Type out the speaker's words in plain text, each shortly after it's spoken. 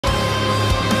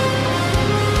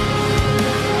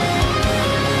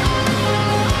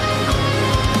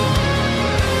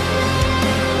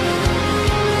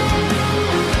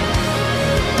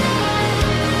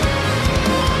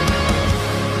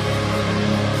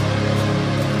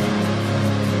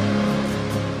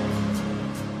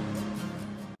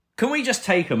Can we just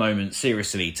take a moment,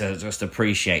 seriously, to just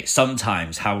appreciate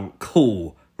sometimes how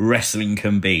cool wrestling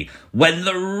can be? When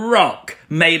The Rock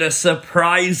made a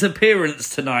surprise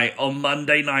appearance tonight on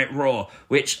Monday Night Raw,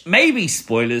 which maybe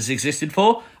spoilers existed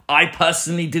for. I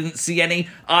personally didn't see any.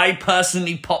 I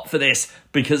personally popped for this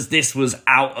because this was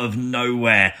out of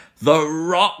nowhere. The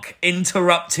Rock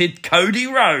interrupted Cody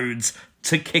Rhodes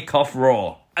to kick off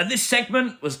Raw. And this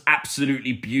segment was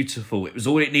absolutely beautiful. It was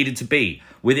all it needed to be.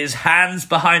 With his hands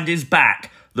behind his back,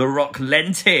 The Rock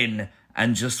leant in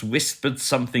and just whispered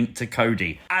something to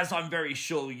Cody. As I'm very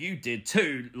sure you did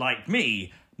too, like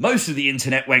me, most of the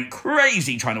internet went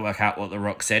crazy trying to work out what The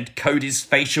Rock said. Cody's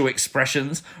facial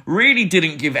expressions really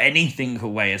didn't give anything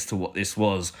away as to what this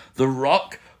was. The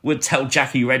Rock would tell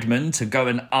Jackie Redmond to go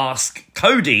and ask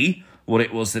Cody what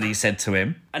it was that he said to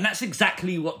him. And that's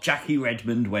exactly what Jackie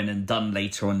Redmond went and done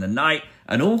later on the night.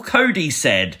 And all Cody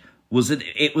said was that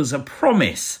it was a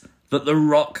promise that The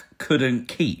Rock couldn't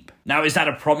keep. Now, is that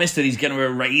a promise that he's going to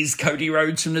erase Cody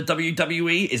Rhodes from the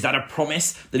WWE? Is that a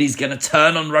promise that he's going to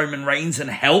turn on Roman Reigns and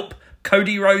help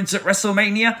Cody Rhodes at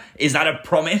WrestleMania? Is that a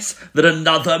promise that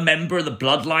another member of the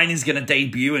Bloodline is going to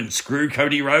debut and screw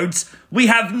Cody Rhodes? We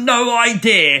have no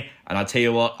idea. And I tell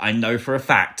you what, I know for a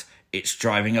fact, it's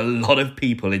driving a lot of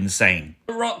people insane.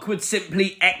 The Rock would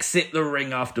simply exit the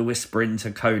ring after whispering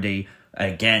to Cody.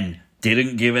 Again,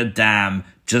 didn't give a damn,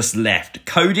 just left.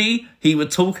 Cody, he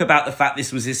would talk about the fact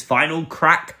this was his final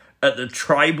crack at the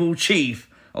tribal chief,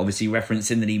 obviously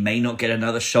referencing that he may not get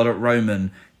another shot at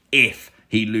Roman if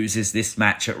he loses this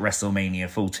match at WrestleMania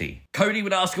 40. Cody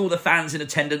would ask all the fans in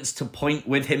attendance to point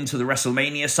with him to the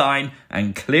WrestleMania sign,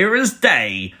 and clear as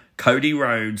day, Cody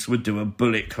Rhodes would do a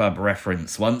Bullet Club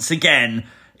reference. Once again,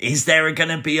 is there going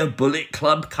to be a Bullet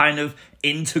Club kind of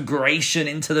integration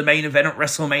into the main event at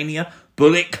WrestleMania?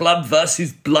 Bullet Club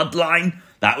versus Bloodline?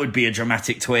 That would be a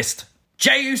dramatic twist.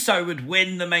 Jey Uso would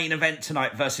win the main event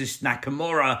tonight versus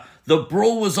Nakamura. The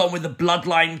brawl was on with the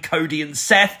Bloodline, Cody and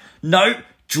Seth. No,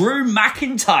 Drew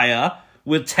McIntyre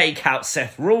would take out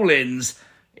Seth Rollins.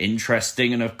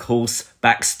 Interesting, and of course,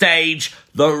 backstage,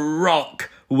 The Rock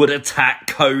would attack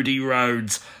Cody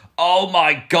Rhodes. Oh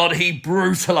my God, he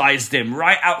brutalised him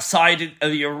right outside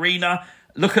of the arena.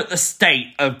 Look at the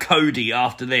state of Cody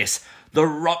after this. The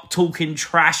Rock talking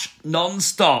trash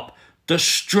non-stop,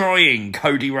 destroying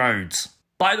Cody Rhodes.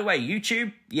 By the way,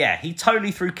 YouTube, yeah, he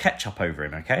totally threw ketchup over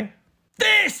him, okay?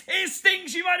 This is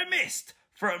things you might have missed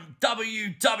from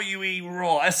WWE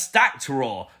Raw, a stacked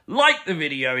Raw. Like the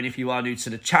video, and if you are new to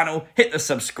the channel, hit the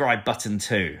subscribe button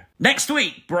too. Next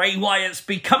week, Bray Wyatt's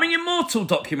Becoming Immortal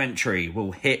documentary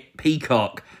will hit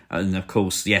Peacock. And of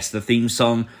course, yes, the theme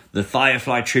song, the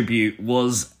Firefly tribute,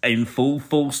 was in full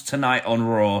force tonight on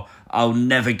Raw. I'll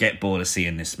never get bored of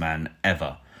seeing this man,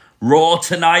 ever. Raw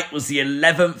tonight was the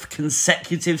 11th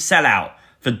consecutive sellout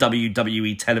for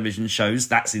WWE television shows.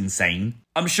 That's insane.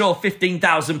 I'm sure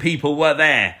 15,000 people were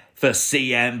there for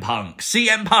CM Punk.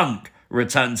 CM Punk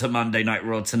returned to Monday Night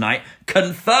Raw tonight,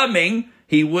 confirming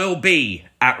he will be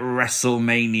at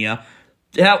WrestleMania.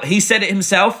 Now, he said it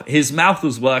himself. His mouth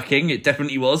was working. It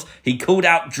definitely was. He called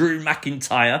out Drew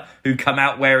McIntyre, who come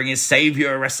out wearing his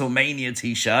Savior WrestleMania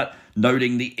t-shirt,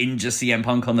 noting the injured CM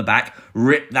Punk on the back,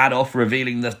 ripped that off,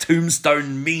 revealing the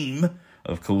tombstone meme.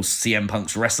 Of course, CM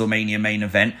Punk's WrestleMania main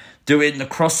event. Doing the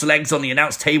cross legs on the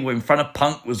announce table in front of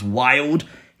Punk was wild.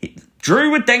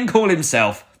 Drew would then call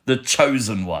himself the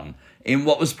Chosen One. In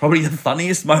what was probably the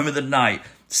funniest moment of the night,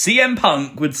 CM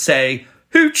Punk would say,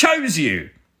 "Who chose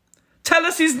you? Tell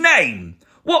us his name.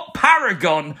 What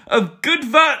paragon of good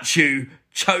virtue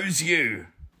chose you?"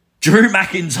 Drew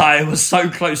McIntyre was so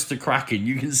close to cracking.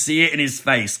 You can see it in his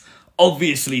face.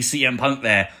 Obviously, CM Punk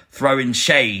there throwing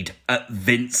shade at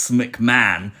Vince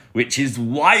McMahon, which is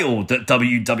wild that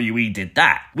WWE did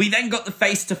that. We then got the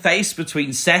face-to-face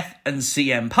between Seth and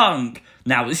CM Punk.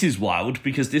 Now, this is wild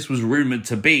because this was rumoured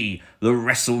to be the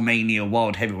WrestleMania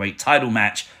World Heavyweight title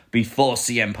match before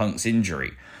CM Punk's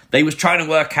injury. They was trying to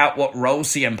work out what role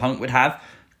CM Punk would have.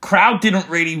 Crowd didn't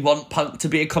really want Punk to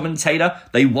be a commentator.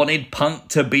 They wanted Punk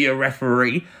to be a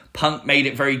referee. Punk made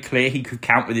it very clear he could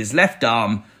count with his left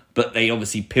arm, but they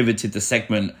obviously pivoted the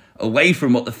segment away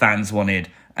from what the fans wanted,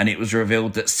 and it was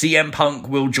revealed that CM Punk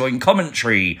will join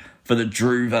commentary for the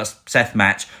Drew vs. Seth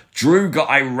match. Drew got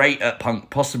irate at Punk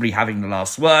possibly having the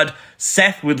last word.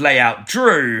 Seth would lay out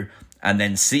Drew, and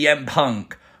then CM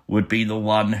Punk would be the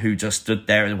one who just stood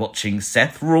there watching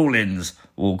Seth Rollins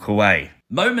walk away.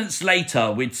 Moments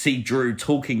later, we'd see Drew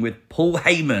talking with Paul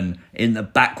Heyman in the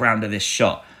background of this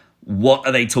shot. What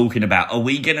are they talking about? Are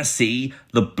we going to see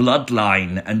the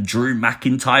Bloodline and Drew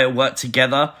McIntyre work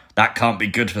together? That can't be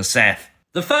good for Seth.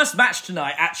 The first match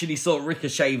tonight actually saw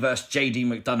Ricochet versus JD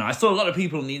McDonough. I saw a lot of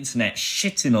people on the internet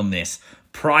shitting on this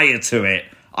prior to it.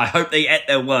 I hope they ate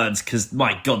their words because,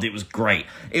 my God, it was great.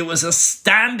 It was a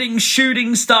standing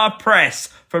shooting star press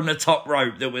from the top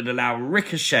rope that would allow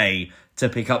Ricochet to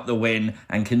pick up the win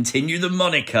and continue the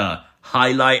moniker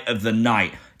highlight of the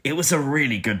night. It was a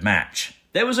really good match.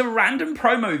 There was a random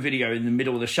promo video in the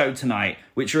middle of the show tonight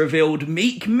which revealed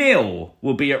Meek Mill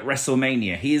will be at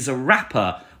WrestleMania. He is a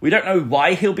rapper. We don't know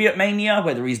why he'll be at Mania,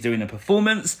 whether he's doing a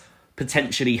performance,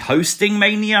 potentially hosting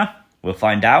Mania. We'll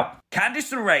find out.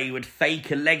 Candice LeRae would fake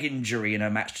a leg injury in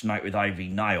her match tonight with Ivy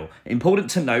Nile.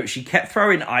 Important to note, she kept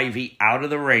throwing Ivy out of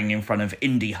the ring in front of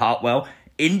Indy Hartwell.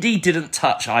 Indy didn't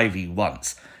touch Ivy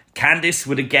once. Candice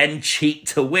would again cheat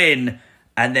to win,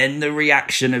 and then the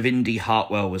reaction of Indy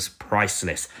Hartwell was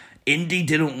priceless. Indy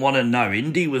didn't want to know.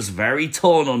 Indy was very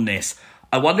torn on this.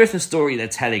 I wonder if the story they're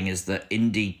telling is that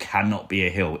Indy cannot be a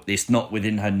heel. It's not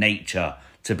within her nature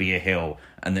to be a heel,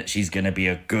 and that she's going to be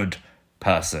a good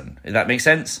person. Does that make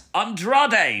sense?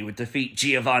 Andrade would defeat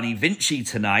Giovanni Vinci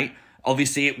tonight.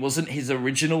 Obviously, it wasn't his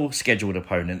original scheduled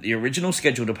opponent. The original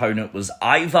scheduled opponent was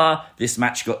Ivar. This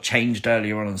match got changed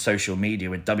earlier on social media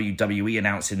with WWE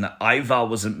announcing that Ivar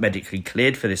wasn't medically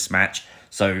cleared for this match.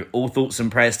 So all thoughts and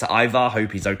prayers to Ivar.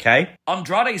 Hope he's okay.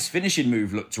 Andrade's finishing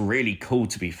move looked really cool,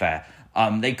 to be fair.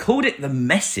 They called it The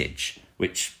Message,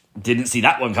 which didn't see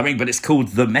that one coming, but it's called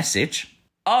The Message.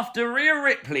 After Rhea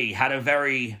Ripley had a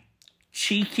very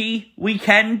cheeky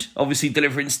weekend, obviously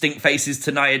delivering stink faces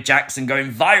to Nia Jax and going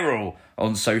viral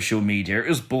on social media. It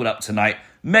was brought up tonight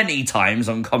many times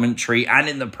on commentary and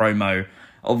in the promo.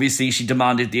 Obviously, she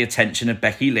demanded the attention of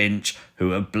Becky Lynch,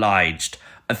 who obliged.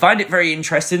 I find it very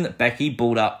interesting that Becky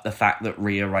brought up the fact that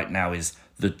Rhea right now is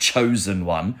the chosen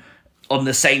one, on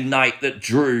the same night that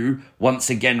Drew once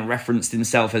again referenced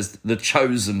himself as the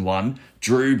chosen one,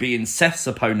 Drew being Seth's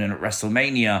opponent at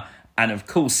WrestleMania. And of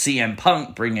course, CM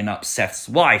Punk bringing up Seth's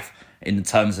wife in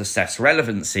terms of Seth's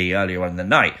relevancy earlier on in the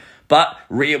night. But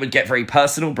Rhea would get very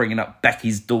personal, bringing up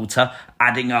Becky's daughter,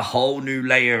 adding a whole new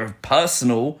layer of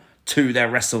personal to their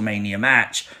WrestleMania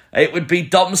match. It would be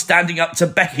Dom standing up to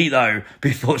Becky, though,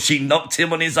 before she knocked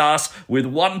him on his ass with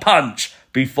one punch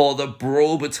before the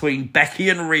brawl between Becky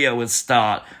and Rhea would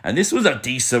start. And this was a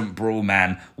decent brawl,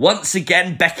 man. Once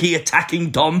again, Becky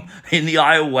attacking Dom in the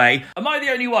aisleway. Am I the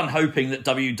only one hoping that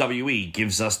WWE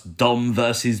gives us Dom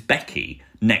versus Becky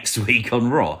next week on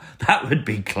Raw? That would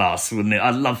be class, wouldn't it? I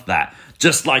love that.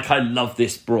 Just like I love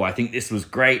this brawl. I think this was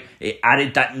great. It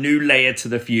added that new layer to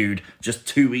the feud just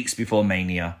 2 weeks before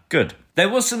Mania. Good. There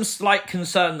was some slight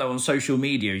concern, though, on social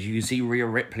media. As you can see, Rhea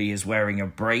Ripley is wearing a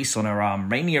brace on her arm,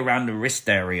 mainly around the wrist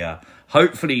area.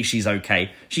 Hopefully she's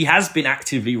okay. She has been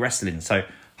actively wrestling, so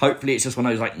hopefully it's just one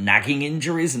of those, like, nagging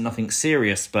injuries and nothing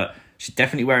serious, but she's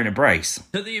definitely wearing a brace.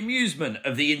 To the amusement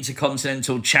of the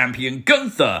Intercontinental Champion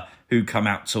Gunther, who come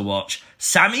out to watch,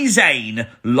 Sami Zayn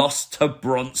lost to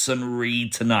Bronson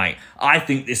Reed tonight. I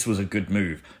think this was a good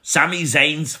move. Sami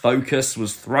Zayn's focus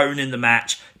was thrown in the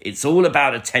match. It's all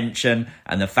about attention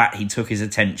and the fact he took his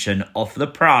attention off the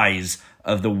prize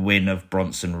of the win of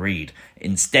Bronson Reed.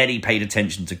 Instead, he paid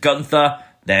attention to Gunther,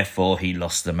 therefore he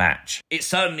lost the match. It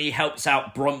certainly helps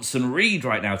out Bronson Reed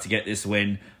right now to get this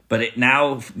win, but it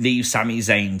now leaves Sami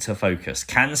Zayn to focus.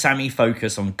 Can Sami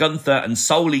focus on Gunther and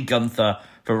solely Gunther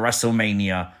for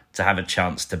WrestleMania to have a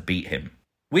chance to beat him?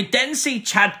 We'd then see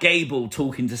Chad Gable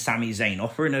talking to Sami Zayn,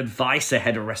 offering advice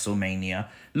ahead of WrestleMania.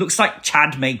 Looks like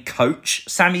Chad may coach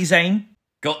Sami Zayn.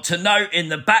 Got to note in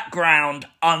the background,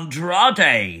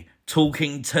 Andrade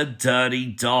talking to Dirty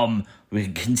Dom.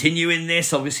 We're continuing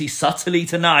this, obviously subtly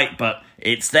tonight, but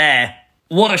it's there.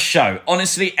 What a show.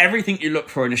 Honestly, everything you look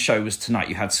for in a show was tonight.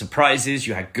 You had surprises,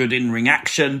 you had good in-ring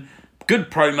action, good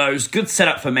promos, good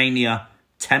setup for Mania.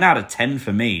 10 out of 10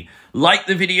 for me. Like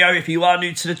the video if you are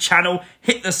new to the channel,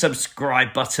 hit the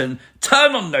subscribe button,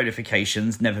 turn on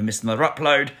notifications, never miss another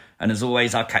upload, and as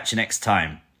always, I'll catch you next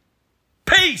time.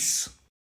 Peace!